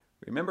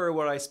Remember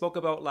what I spoke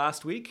about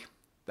last week?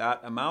 That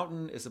a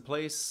mountain is a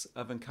place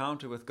of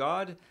encounter with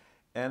God,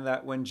 and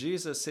that when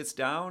Jesus sits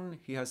down,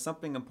 he has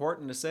something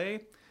important to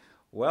say.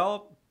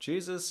 Well,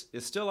 Jesus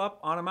is still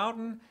up on a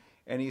mountain,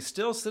 and he's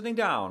still sitting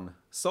down.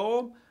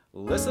 So,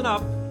 listen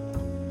up.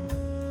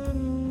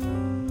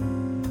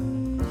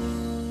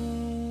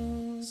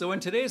 So in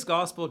today's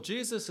gospel,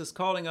 Jesus is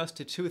calling us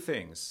to two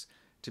things,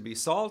 to be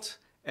salt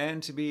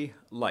and to be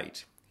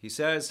light. He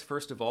says,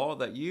 first of all,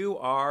 that you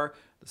are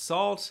the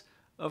salt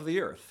of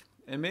the earth.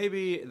 And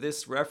maybe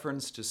this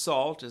reference to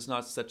salt is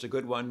not such a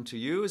good one to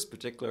use,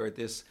 particularly at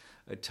this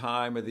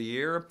time of the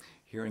year.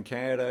 Here in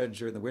Canada,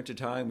 during the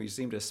wintertime, we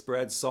seem to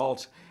spread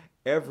salt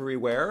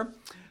everywhere.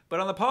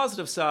 But on the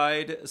positive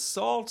side,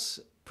 salt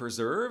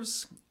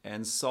preserves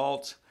and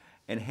salt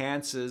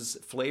enhances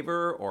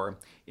flavor or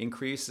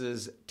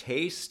increases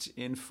taste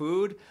in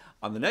food.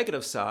 On the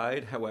negative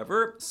side,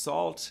 however,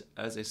 salt,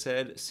 as I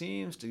said,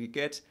 seems to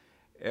get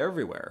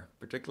everywhere,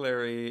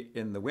 particularly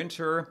in the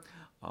winter,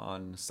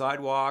 on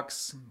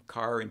sidewalks,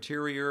 car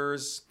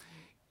interiors,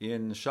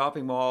 in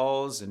shopping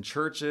malls, in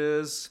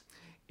churches,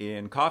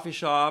 in coffee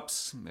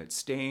shops. It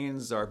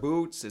stains our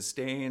boots, it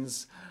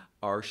stains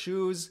our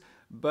shoes.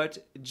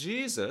 But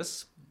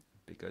Jesus,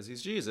 because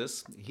he's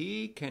Jesus,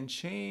 he can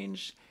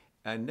change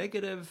a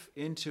negative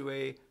into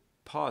a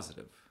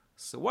positive.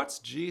 So what's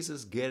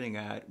Jesus getting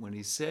at when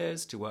he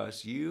says to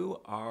us, you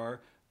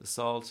are the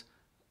salt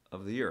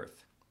of the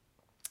earth?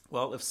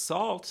 Well, if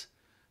salt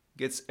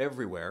gets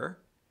everywhere,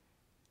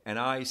 and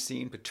I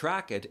seem to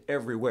track it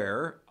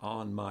everywhere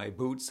on my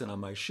boots and on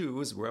my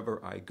shoes,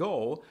 wherever I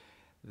go,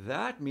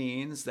 that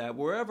means that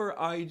wherever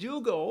I do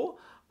go,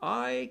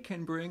 I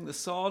can bring the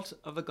salt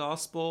of the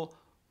gospel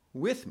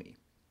with me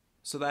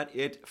so that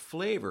it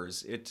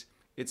flavors, it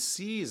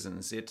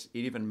seasons, it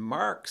even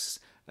marks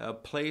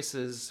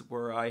places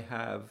where I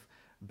have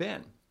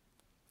been.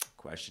 The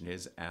question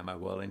is, am I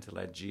willing to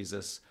let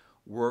Jesus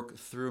work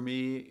through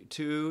me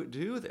to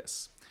do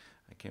this?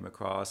 I came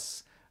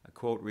across a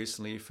quote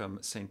recently from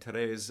Saint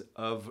Therese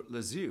of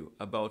Lisieux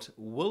about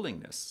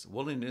willingness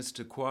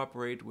to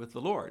cooperate with the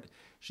Lord.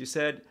 She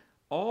said,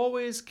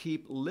 always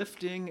keep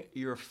lifting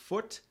your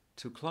foot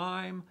to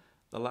climb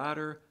the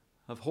ladder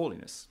of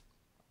holiness.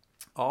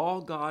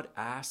 All God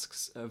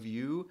asks of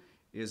you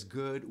is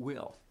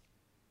goodwill.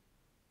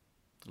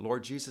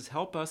 Lord Jesus,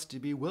 help us to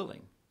be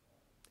willing.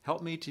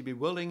 Help me to be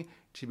willing,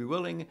 to be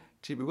willing,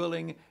 to be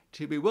willing,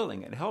 to be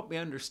willing. And help me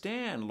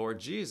understand, Lord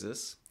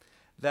Jesus,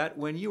 that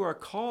when you are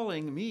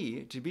calling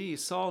me to be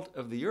salt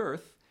of the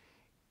earth,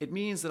 it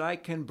means that I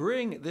can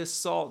bring this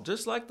salt,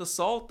 just like the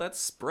salt that's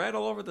spread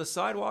all over the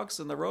sidewalks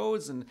and the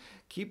roads and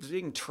keeps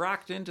being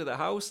tracked into the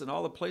house and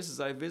all the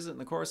places I visit in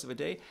the course of a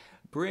day,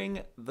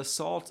 bring the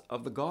salt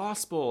of the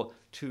gospel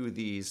to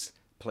these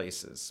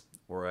places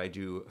where I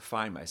do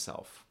find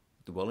myself.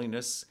 The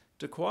willingness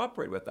to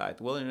cooperate with that,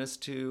 the willingness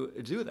to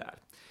do that.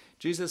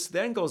 Jesus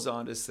then goes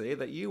on to say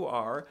that you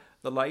are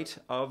the light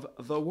of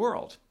the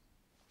world.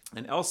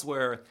 And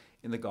elsewhere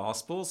in the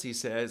Gospels, he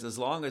says, as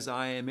long as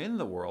I am in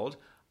the world,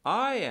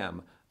 I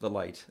am the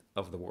light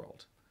of the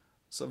world.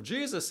 So if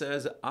Jesus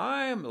says,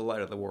 I am the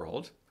light of the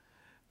world,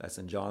 that's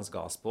in John's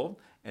Gospel,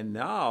 and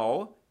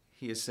now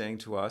he is saying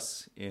to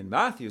us in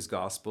Matthew's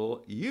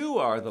Gospel, you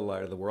are the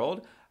light of the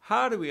world.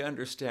 How do we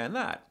understand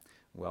that?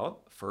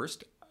 Well,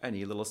 first, I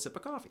need a little sip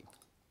of coffee.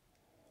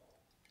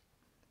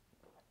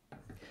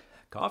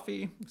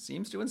 Coffee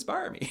seems to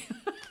inspire me.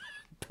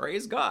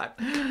 Praise God.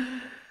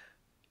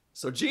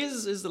 So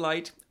Jesus is the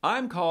light.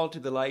 I'm called to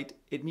the light.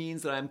 It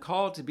means that I'm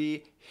called to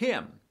be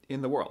him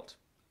in the world.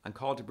 I'm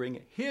called to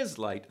bring his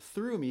light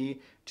through me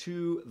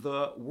to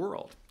the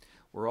world.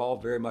 We're all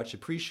very much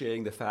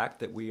appreciating the fact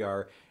that we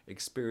are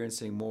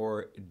experiencing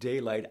more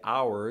daylight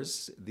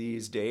hours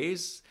these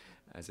days.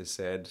 As I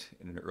said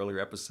in an earlier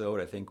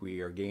episode, I think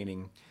we are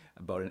gaining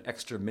about an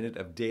extra minute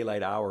of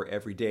daylight hour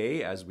every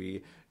day as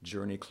we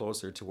journey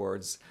closer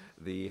towards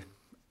the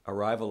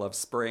arrival of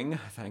spring,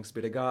 thanks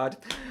be to God.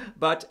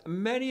 But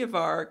many of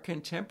our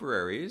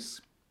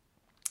contemporaries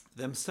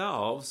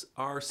themselves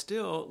are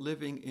still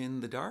living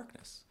in the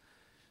darkness.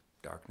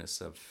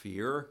 Darkness of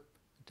fear,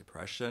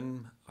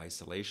 depression,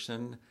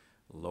 isolation,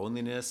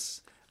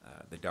 loneliness,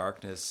 the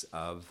darkness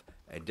of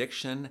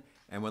addiction.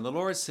 And when the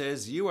Lord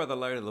says, you are the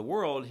light of the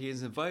world, he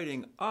is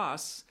inviting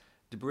us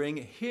to bring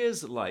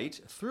his light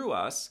through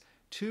us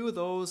to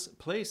those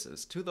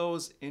places, to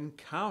those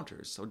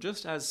encounters. So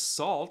just as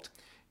salt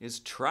is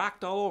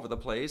tracked all over the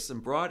place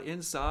and brought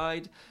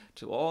inside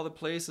to all the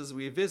places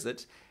we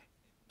visit,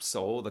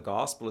 so the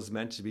gospel is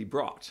meant to be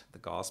brought. The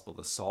gospel,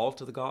 the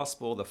salt of the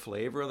gospel, the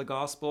flavor of the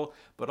gospel,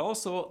 but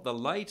also the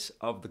light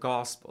of the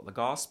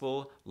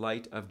gospel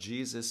light of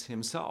Jesus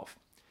himself.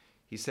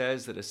 He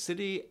says that a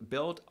city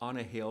built on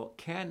a hill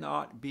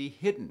cannot be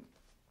hidden.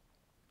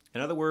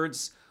 In other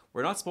words,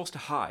 we're not supposed to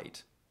hide.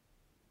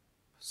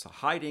 So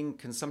hiding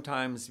can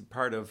sometimes be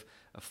part of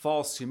a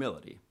false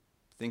humility.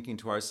 Thinking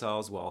to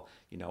ourselves, well,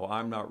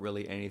 I'm not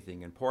really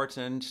anything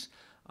important.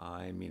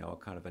 I'm,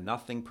 kind of a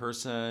nothing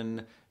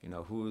person.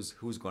 Who's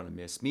going to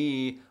miss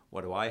me?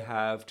 What do I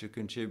have to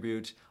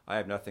contribute? I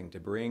have nothing to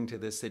bring to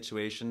this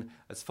situation.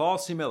 It's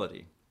false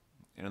humility.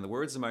 And in the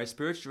words of my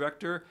spiritual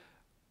director,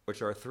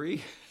 which are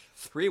three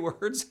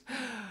words,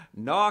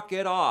 knock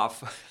it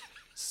off.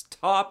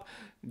 Stop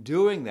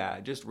doing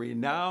that. Just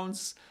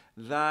renounce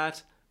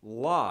that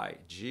lie.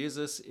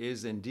 Jesus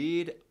is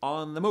indeed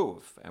on the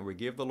move, and we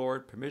give the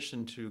Lord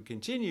permission to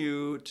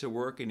continue to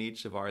work in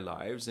each of our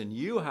lives. And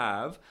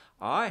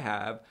I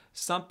have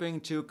something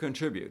to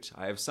contribute.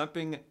 I have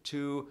something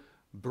to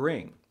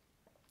bring.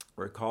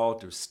 We're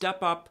called to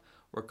step up.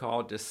 We're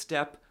called to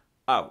step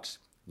out.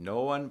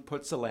 No one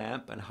puts a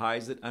lamp and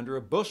hides it under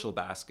a bushel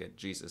basket,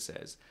 Jesus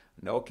says.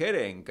 No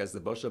kidding, because the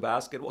bushel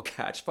basket will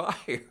catch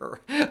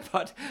fire.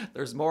 But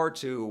there's more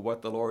to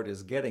what the Lord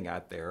is getting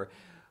at there.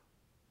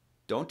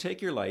 Don't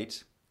take your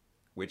light,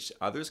 which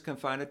others can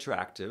find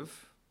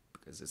attractive,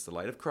 because it's the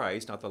light of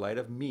Christ, not the light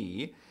of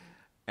me,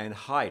 and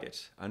hide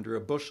it under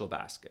a bushel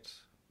basket,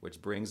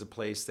 which brings a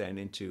place then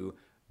into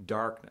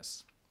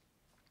darkness.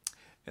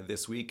 And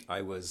this week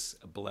I was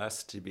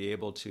blessed to be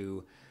able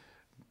to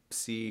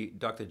see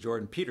Dr.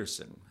 Jordan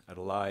Peterson at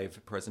a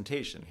live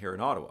presentation here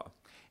in Ottawa.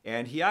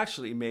 And he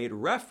actually made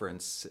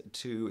reference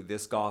to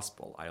this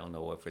gospel. I don't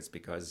know if it's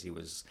because he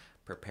was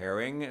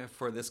preparing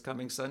for this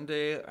coming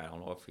Sunday. I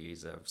don't know if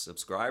he's a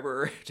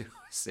subscriber to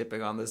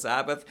Sipping on the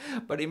Sabbath,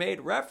 but he made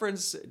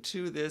reference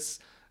to this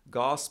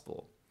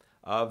gospel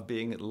of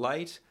being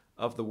light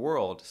of the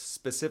world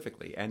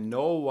specifically, and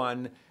no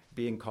one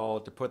being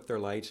called to put their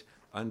light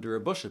under a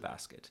bushel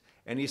basket.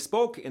 And he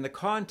spoke in the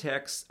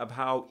context of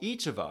how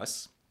each of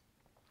us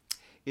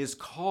is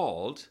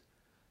called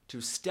to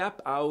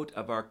step out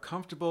of our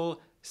comfortable,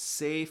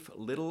 safe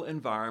little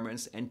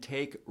environments and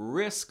take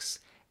risks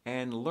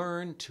and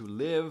learn to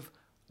live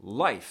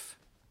life.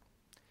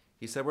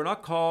 He said we're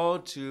not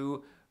called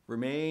to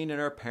remain in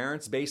our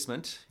parents'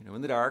 basement,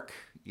 in the dark,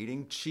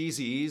 eating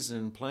cheesies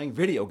and playing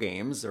video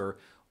games, or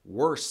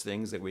worse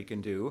things that we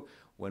can do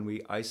when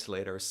we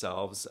isolate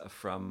ourselves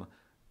from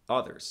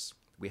others.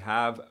 We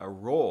have a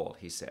role,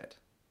 he said,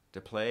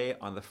 to play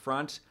on the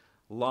front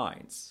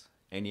lines.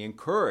 And he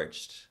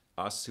encouraged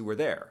us who were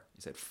there.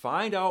 He said,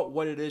 find out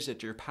what it is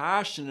that you're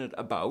passionate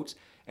about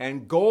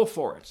and go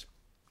for it.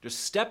 Just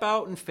step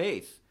out in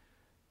faith.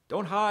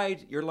 Don't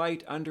hide your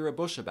light under a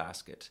bushel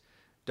basket.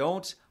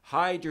 Don't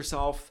hide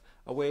yourself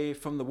away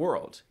from the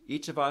world.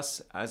 Each of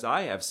us, as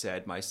I have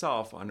said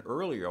myself on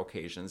earlier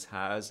occasions,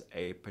 has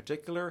a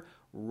particular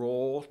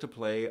role to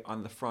play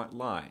on the front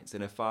lines.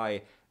 And if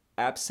I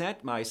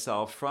absent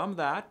myself from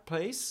that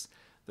place,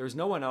 there's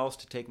no one else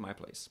to take my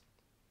place.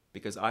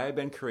 Because I have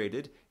been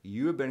created,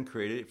 you have been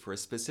created for a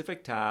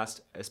specific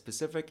task, a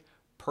specific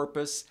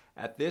purpose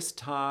at this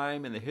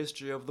time in the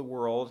history of the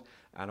world,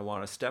 and I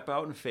want to step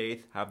out in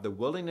faith, have the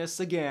willingness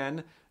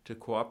again to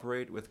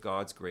cooperate with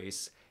God's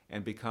grace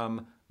and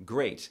become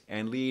great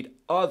and lead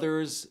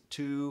others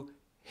to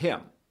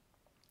Him.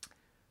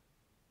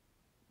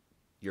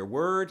 Your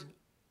word,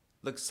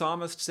 the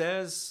psalmist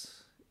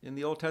says in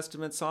the Old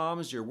Testament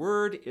Psalms, your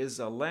word is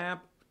a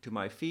lamp to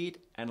my feet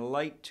and a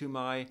light to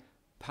my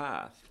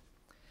path.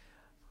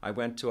 I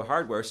went to a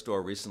hardware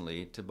store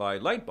recently to buy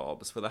light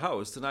bulbs for the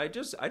house, and I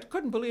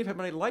couldn't believe how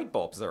many light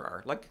bulbs there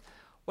are. Like,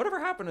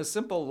 whatever happened to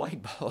simple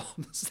light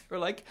bulbs? There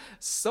are like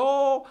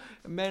so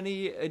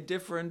many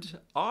different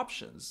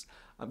options.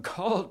 I'm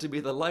called to be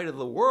the light of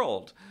the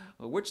world.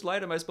 Which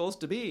light am I supposed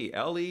to be?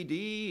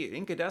 LED,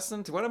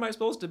 incandescent? What am I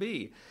supposed to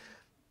be?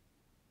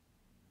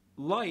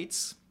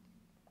 Lights,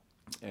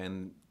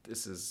 and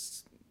this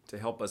is to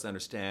help us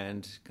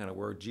understand kind of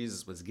where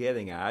Jesus was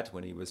getting at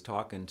when he was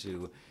talking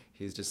to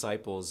his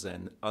disciples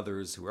and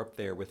others who were up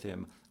there with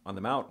him on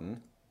the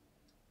mountain.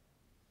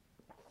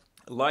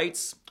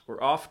 Lights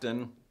were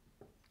often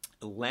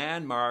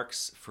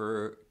landmarks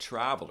for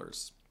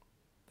travelers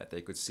that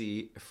they could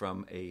see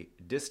from a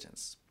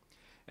distance.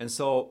 And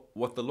so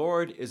what the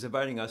Lord is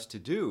inviting us to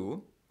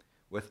do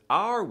with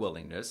our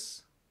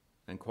willingness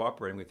and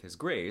cooperating with his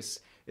grace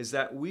is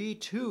that we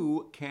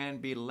too can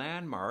be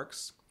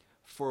landmarks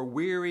for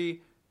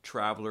weary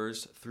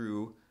travelers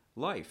through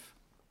life.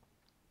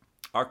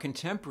 Our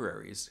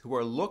contemporaries who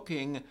are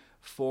looking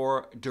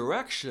for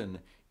direction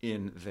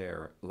in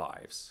their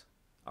lives.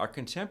 Our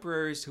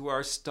contemporaries who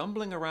are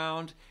stumbling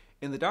around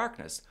in the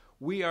darkness.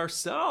 We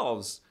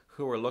ourselves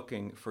who are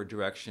looking for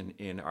direction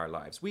in our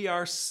lives. We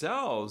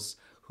ourselves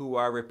who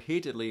are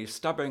repeatedly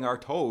stubbing our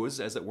toes,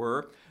 as it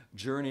were,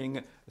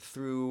 journeying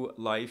through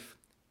life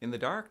in the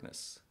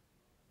darkness.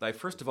 Like,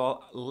 first of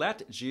all,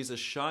 let Jesus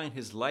shine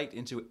his light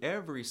into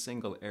every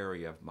single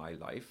area of my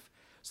life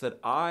so that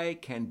I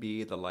can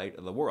be the light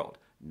of the world.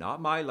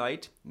 Not my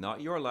light,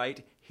 not your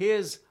light,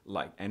 his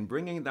light, and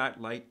bringing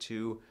that light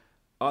to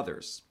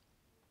others.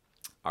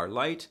 Our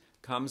light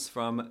comes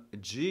from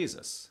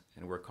Jesus,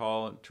 and we're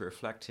called to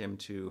reflect him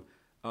to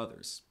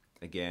others.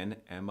 Again,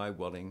 am I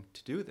willing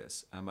to do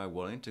this? Am I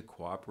willing to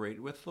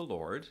cooperate with the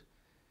Lord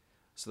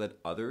so that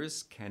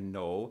others can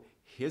know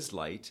his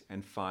light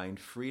and find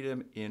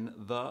freedom in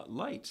the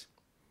light?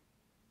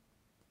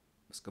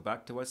 Let's go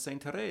back to what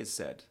St. Therese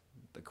said,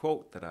 the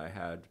quote that I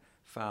had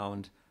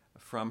found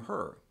from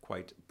her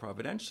quite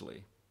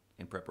providentially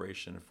in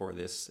preparation for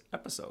this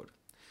episode.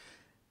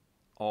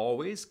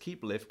 Always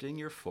keep lifting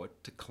your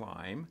foot to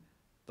climb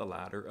the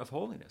ladder of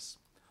holiness.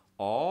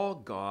 All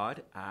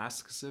God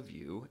asks of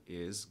you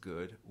is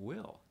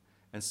goodwill.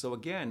 And so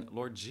again,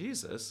 Lord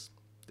Jesus,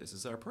 this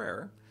is our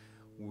prayer,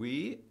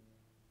 we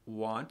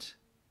want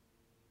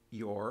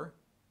your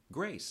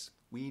grace.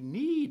 We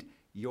need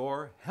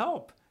your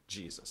help,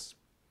 Jesus.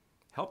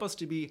 Help us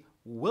to be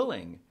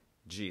willing,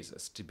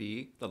 Jesus, to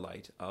be the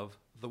light of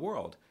the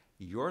world.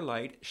 Your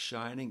light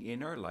shining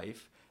in our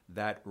life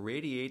that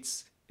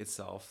radiates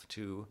itself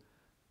to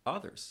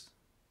others.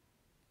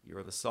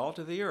 You're the salt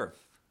of the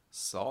earth.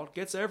 Salt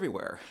gets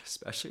everywhere,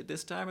 especially at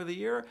this time of the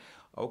year.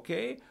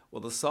 Okay,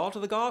 well, the salt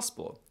of the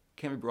gospel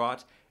can be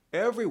brought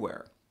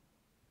everywhere,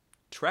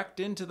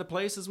 trekked into the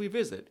places we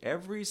visit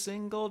every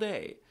single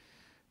day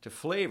to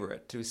flavor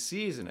it, to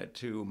season it,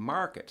 to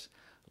mark it.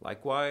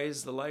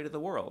 Likewise, the light of the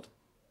world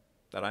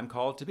that I'm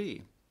called to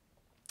be,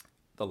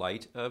 the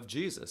light of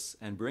Jesus,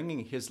 and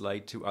bringing his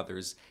light to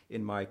others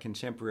in my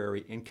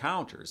contemporary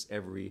encounters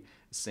every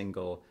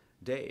single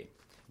day.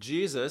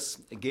 Jesus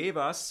gave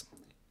us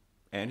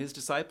and his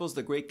disciples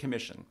the Great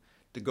Commission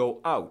to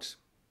go out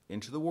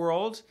into the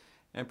world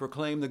and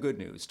proclaim the good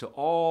news to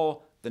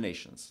all the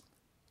nations.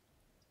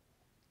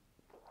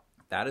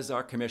 That is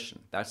our commission.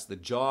 That's the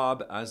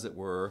job, as it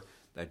were,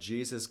 that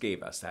Jesus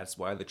gave us. That's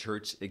why the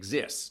church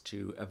exists,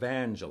 to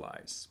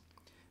evangelize,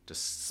 to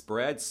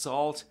spread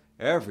salt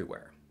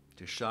everywhere,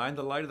 to shine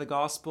the light of the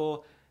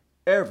gospel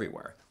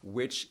everywhere,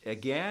 which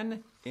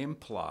again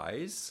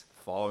implies,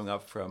 following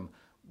up from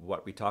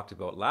what we talked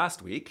about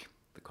last week,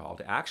 the call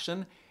to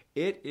action,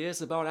 it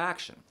is about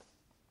action.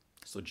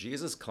 So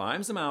Jesus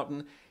climbs the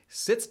mountain,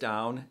 sits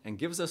down, and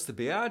gives us the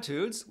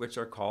Beatitudes, which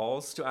are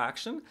calls to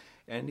action.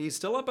 And he's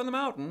still up on the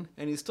mountain,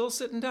 and he's still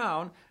sitting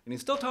down, and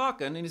he's still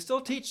talking, and he's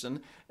still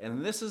teaching.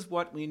 And this is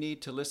what we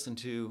need to listen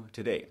to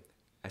today,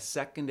 a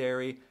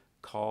secondary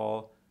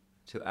call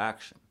to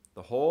action.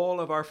 The whole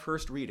of our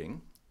first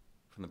reading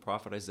from the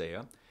prophet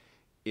Isaiah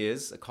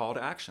is a call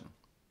to action.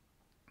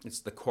 It's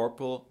the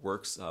corporal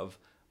works of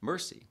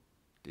mercy.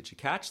 Did you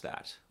catch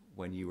that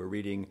when you were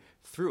reading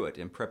through it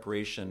in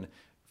preparation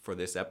for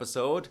this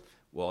episode?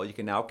 Well, you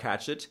can now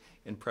catch it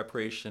in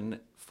preparation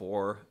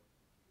for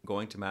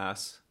going to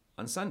Mass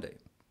on Sunday.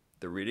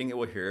 The reading that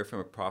we'll hear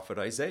from a prophet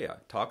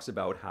Isaiah talks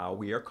about how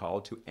we are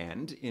called to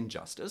end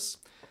injustice,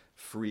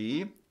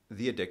 free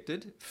the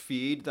addicted,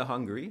 feed the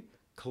hungry,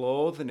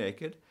 clothe the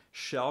naked,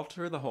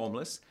 shelter the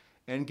homeless,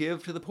 and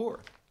give to the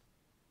poor.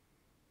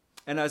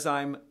 And as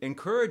I'm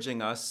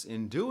encouraging us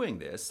in doing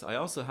this, I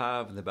also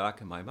have in the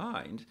back of my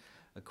mind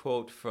a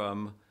quote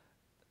from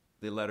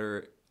the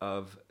letter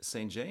of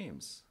St.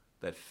 James,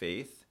 that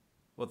faith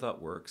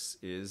without works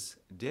is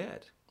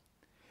dead.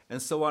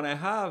 And so when I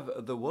have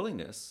the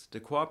willingness to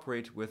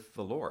cooperate with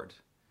the Lord,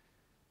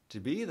 to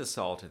be the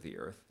salt of the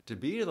earth, to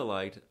be the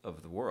light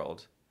of the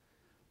world,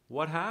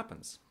 what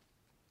happens?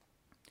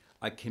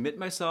 I commit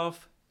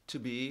myself to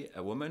be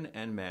a woman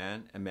and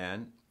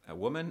a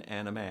woman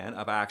and a man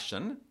of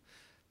action,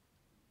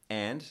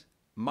 and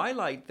my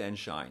light then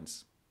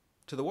shines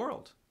to the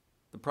world.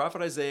 The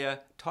prophet Isaiah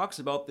talks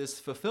about this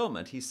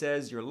fulfillment. He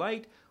says, your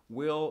light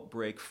will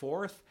break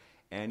forth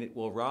and it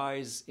will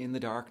rise in the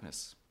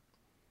darkness.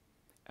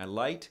 And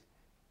light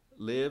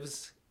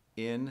lives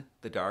in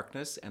the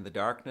darkness, and the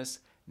darkness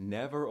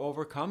never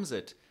overcomes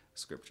it,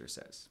 Scripture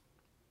says.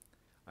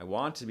 I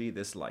want to be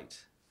this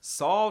light.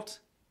 Salt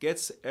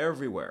gets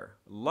everywhere.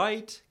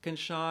 Light can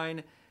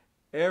shine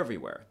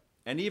everywhere.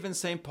 And even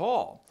St.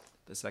 Paul,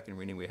 the second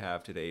reading we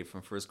have today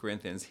from 1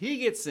 Corinthians, he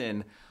gets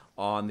in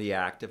on the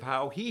act of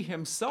how he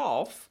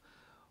himself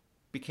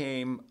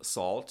became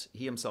salt.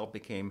 He himself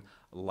became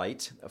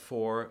light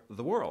for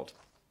the world,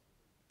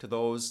 to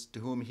those to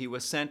whom he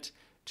was sent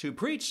to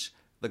preach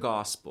the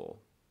gospel,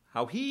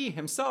 how he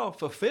himself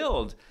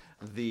fulfilled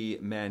the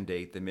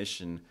mandate, the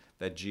mission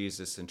that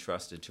Jesus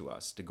entrusted to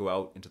us, to go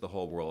out into the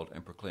whole world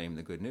and proclaim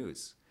the good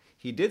news.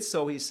 He did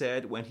so, he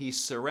said, when he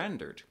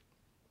surrendered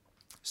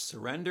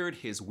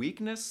his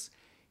weakness,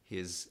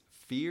 his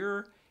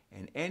fear,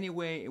 and any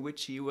way in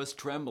which he was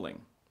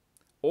trembling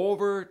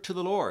over to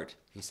the Lord,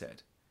 he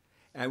said.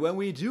 And when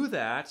we do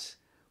that,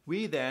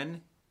 we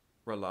then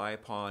rely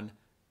upon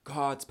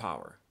God's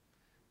power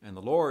and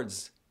the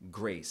Lord's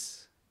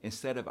grace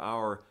instead of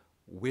our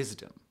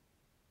wisdom.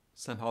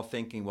 Somehow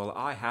thinking, well,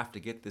 I have to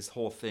get this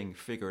whole thing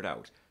figured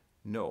out.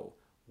 No,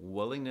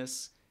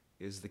 willingness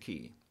is the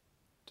key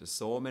to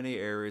so many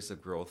areas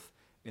of growth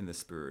in the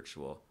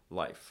spiritual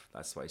life.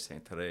 That's why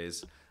St.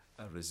 Therese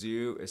of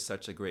Lisieux is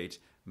such a great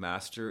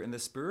master in the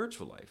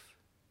spiritual life,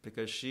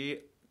 because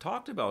she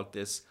talked about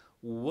this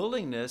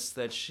willingness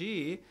that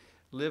she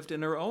lived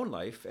in her own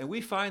life, and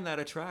we find that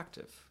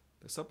attractive.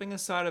 There's something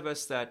inside of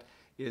us that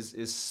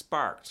is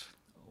sparked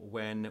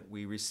when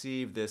we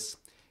receive this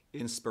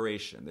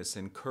inspiration, this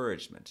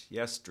encouragement.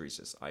 Yes,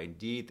 Jesus, I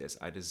need this.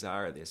 I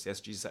desire this.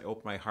 Yes, Jesus, I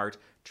open my heart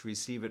to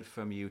receive it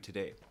from you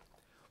today.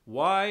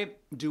 Why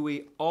do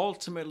we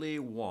ultimately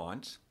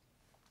want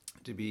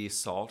to be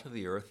salt of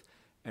the earth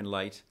and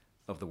light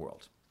of the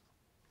world?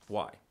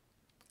 Why?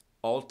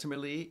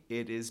 Ultimately,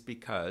 it is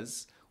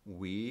because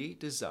we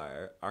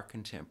desire our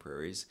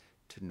contemporaries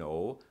to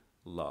know,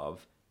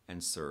 love,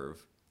 and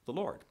serve the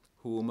Lord,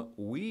 whom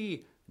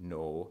we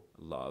know,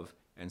 love,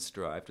 and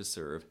strive to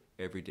serve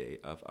every day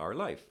of our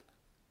life.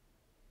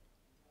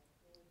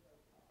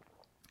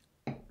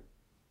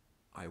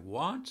 I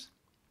want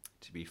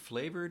to be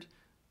flavored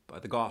by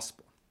the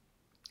gospel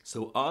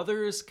so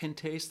others can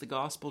taste the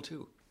gospel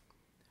too.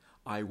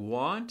 I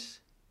want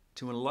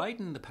to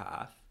enlighten the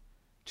path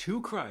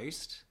to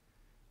Christ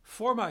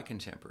for my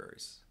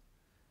contemporaries,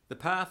 the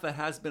path that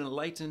has been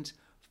enlightened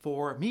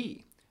for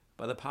me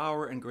by the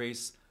power and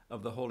grace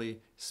of the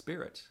Holy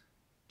Spirit.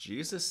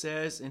 Jesus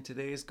says in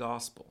today's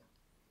gospel,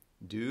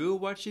 do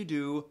what you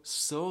do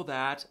so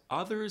that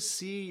others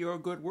see your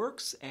good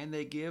works and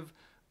they give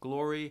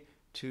glory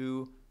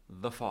to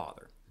the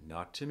Father.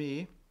 Not to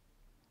me,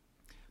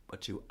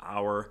 but to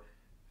our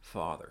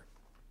Father.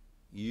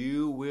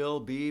 You will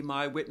be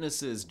my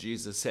witnesses,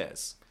 Jesus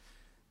says.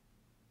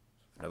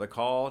 Another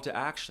call to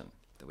action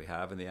that we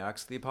have in the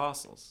Acts of the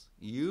Apostles.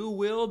 You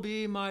will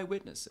be my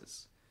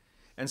witnesses.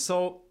 And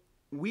so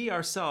we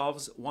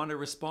ourselves want to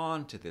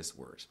respond to this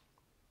word.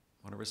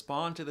 Want to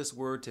respond to this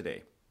word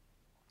today.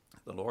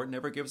 The Lord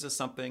never gives us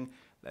something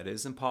that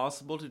is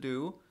impossible to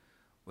do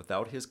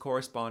without his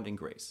corresponding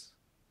grace.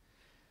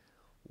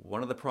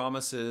 One of the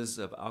promises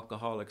of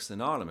Alcoholics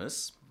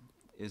Anonymous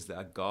is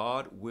that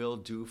God will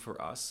do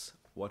for us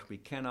what we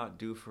cannot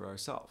do for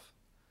ourselves.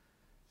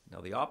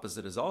 Now, the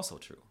opposite is also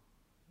true.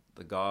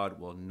 The God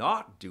will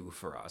not do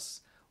for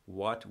us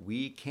what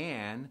we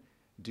can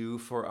do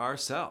for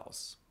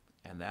ourselves,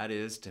 and that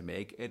is to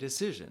make a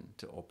decision,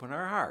 to open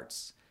our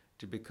hearts,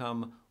 to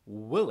become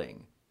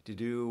willing to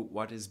do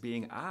what is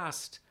being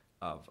asked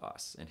of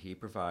us, and he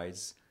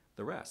provides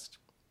the rest.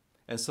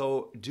 And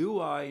so,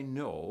 do I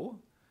know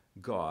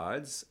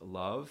God's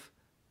love,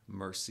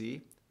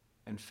 mercy,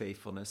 and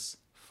faithfulness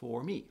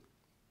for me?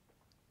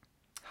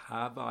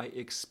 Have I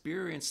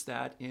experienced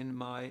that in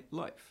my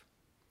life?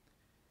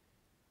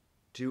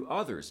 Do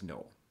others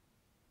know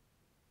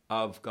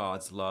of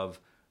God's love,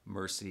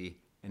 mercy,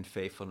 and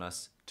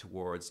faithfulness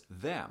towards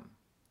them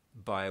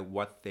by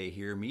what they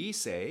hear me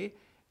say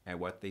and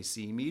what they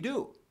see me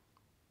do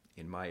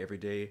in my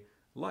everyday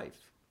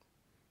life?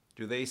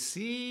 Do they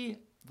see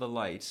the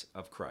light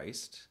of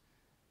Christ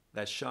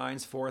that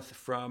shines forth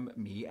from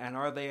me, and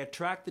are they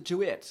attracted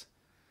to it?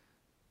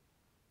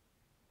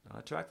 Not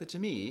attracted to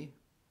me,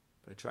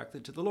 but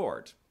attracted to the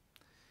Lord.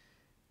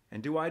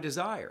 And do I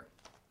desire?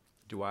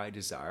 Do I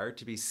desire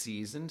to be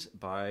seasoned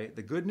by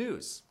the good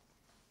news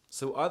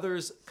so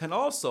others can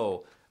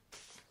also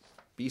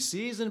be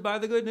seasoned by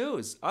the good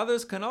news?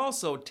 Others can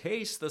also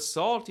taste the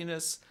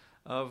saltiness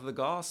of the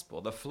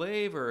gospel, the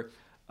flavor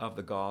of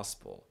the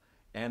gospel,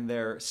 and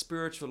their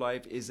spiritual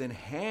life is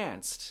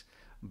enhanced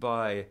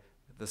by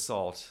the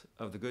salt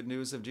of the good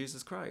news of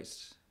Jesus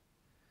Christ.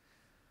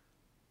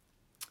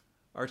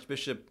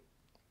 Archbishop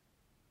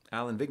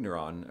Alan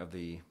Vigneron of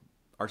the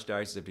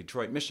Archdiocese of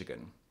Detroit,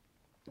 Michigan,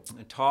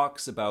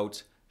 talks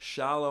about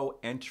shallow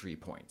entry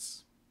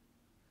points.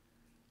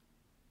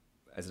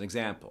 As an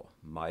example,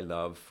 my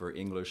love for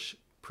English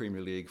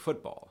Premier League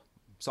football,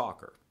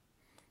 soccer,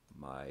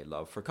 my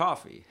love for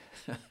coffee,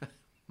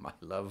 my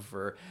love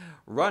for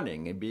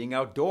running and being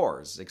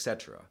outdoors,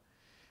 etc.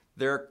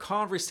 They're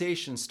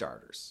conversation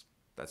starters.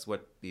 That's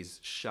what these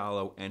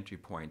shallow entry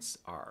points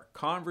are.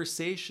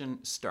 Conversation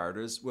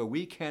starters where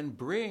we can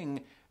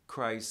bring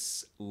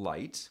Christ's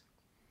light,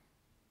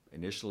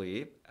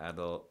 initially at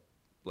a,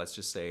 let's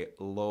just say,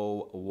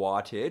 low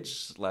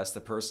wattage, lest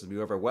the person be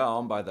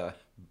overwhelmed by the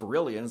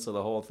brilliance of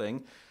the whole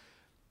thing.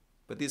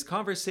 But these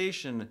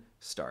conversation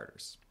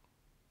starters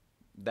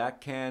that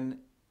can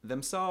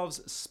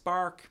themselves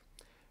spark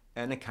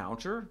an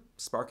encounter,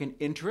 spark an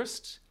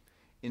interest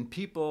in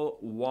people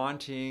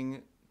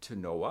wanting to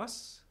know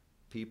us,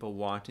 people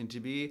wanting to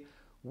be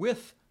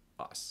with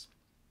us.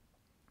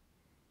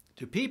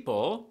 Do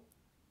people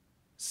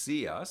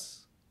see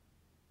us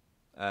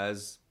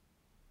as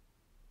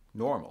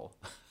normal,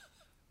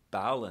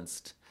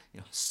 balanced,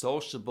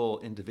 sociable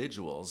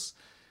individuals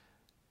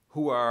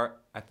who are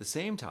at the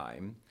same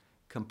time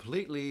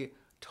completely,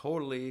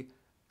 totally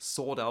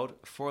sold out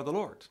for the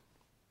Lord?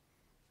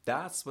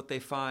 That's what they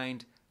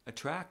find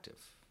attractive.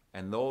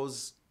 And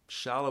those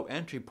shallow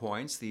entry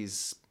points,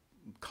 these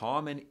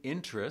common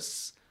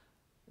interests,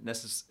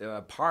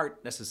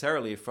 apart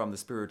necessarily from the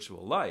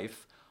spiritual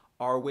life,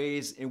 are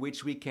ways in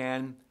which we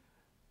can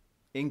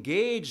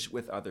engage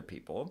with other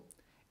people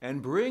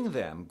and bring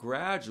them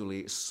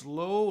gradually,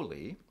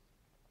 slowly,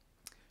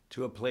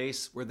 to a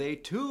place where they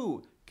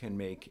too can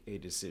make a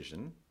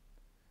decision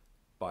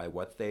by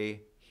what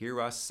they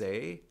hear us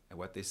say and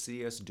what they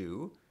see us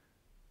do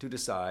to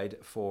decide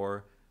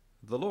for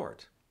the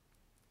Lord.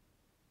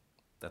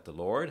 That the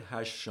Lord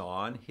has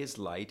shone his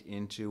light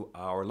into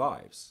our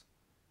lives.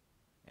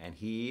 and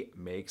he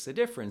makes a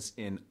difference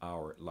in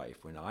our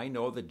life. When I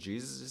know that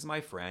Jesus is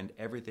my friend,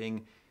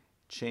 everything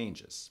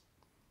changes.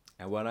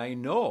 And when I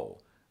know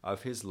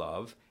of his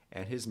love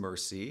and his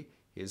mercy,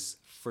 his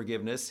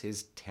forgiveness,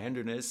 his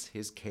tenderness,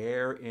 his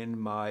care in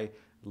my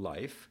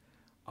life,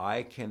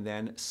 I can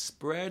then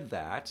spread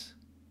that,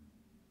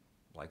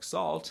 like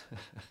salt,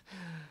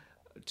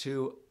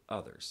 to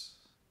others.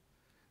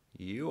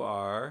 You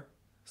are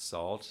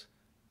salt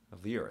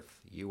of the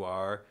earth. You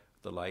are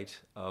the light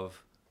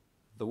of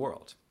the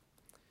world.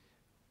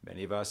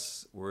 Many of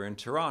us were in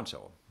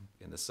Toronto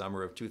in the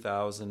summer of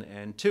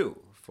 2002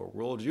 for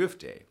World Youth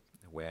Day,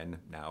 when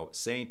now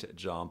St.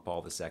 John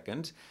Paul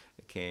II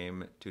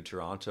came to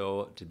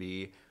Toronto to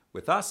be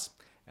with us.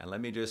 And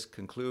let me just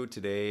conclude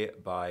today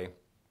by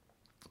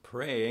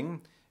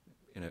praying,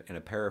 in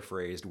a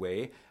paraphrased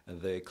way,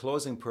 the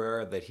closing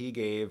prayer that he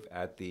gave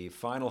at the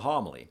final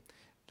homily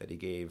that he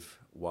gave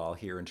while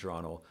here in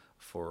Toronto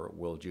for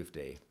World Youth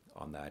Day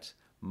on that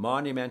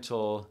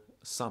monumental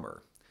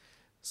summer.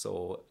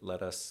 So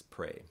let us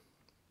pray.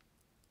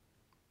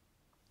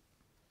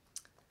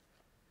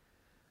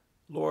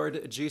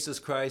 Lord Jesus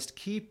Christ,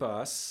 keep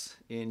us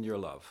in your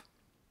love.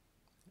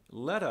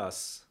 Let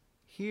us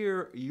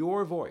hear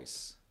your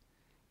voice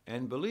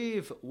and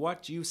believe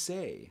what you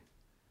say.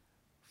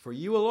 For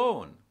you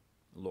alone,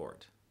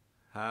 Lord,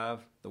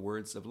 have the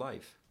words of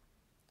life.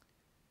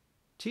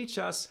 Teach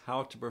us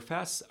how to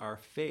profess our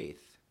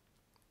faith,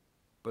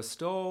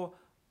 bestow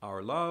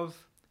our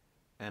love,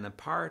 and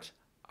impart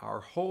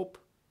our hope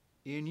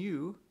in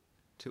you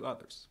to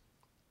others.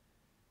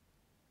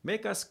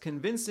 Make us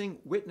convincing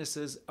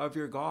witnesses of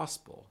your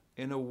gospel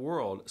in a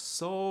world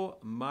so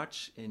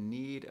much in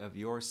need of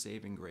your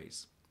saving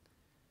grace.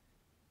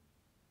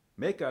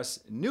 Make us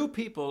new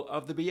people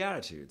of the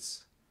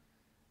Beatitudes,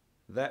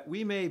 that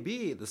we may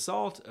be the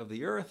salt of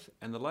the earth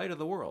and the light of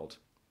the world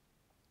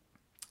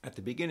at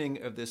the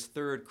beginning of this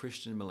third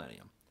Christian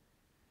millennium.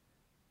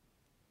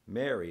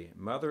 Mary,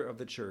 Mother of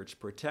the Church,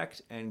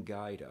 protect and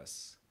guide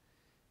us.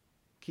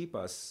 Keep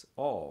us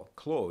all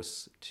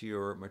close to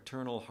your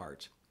maternal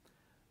heart.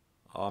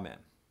 Amen.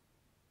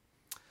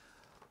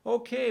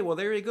 Okay, well,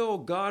 there you go.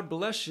 God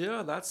bless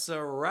you. That's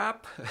a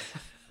wrap.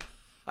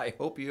 I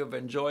hope you have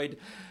enjoyed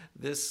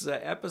this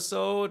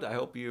episode. I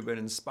hope you've been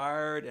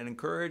inspired and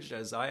encouraged,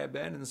 as I have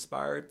been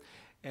inspired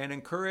and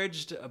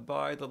encouraged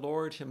by the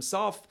Lord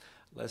himself.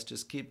 Let's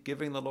just keep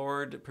giving the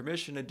Lord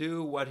permission to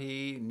do what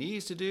he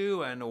needs to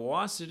do and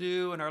wants to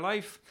do in our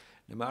life.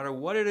 No matter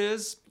what it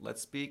is,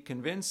 let's be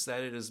convinced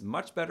that it is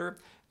much better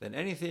than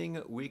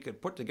anything we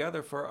could put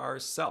together for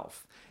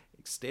ourselves.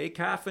 Stay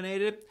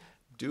caffeinated.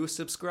 Do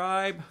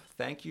subscribe.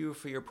 Thank you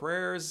for your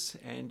prayers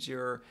and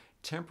your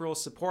temporal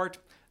support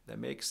that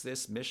makes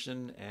this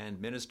mission and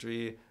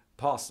ministry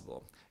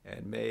possible.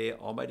 And may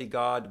Almighty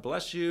God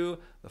bless you,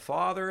 the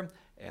Father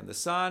and the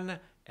Son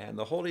and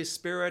the Holy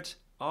Spirit.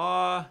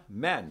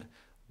 Amen.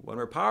 When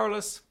we're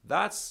powerless,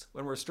 that's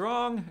when we're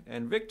strong,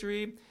 and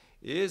victory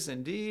is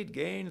indeed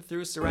gained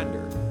through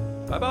surrender.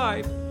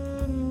 Bye-bye.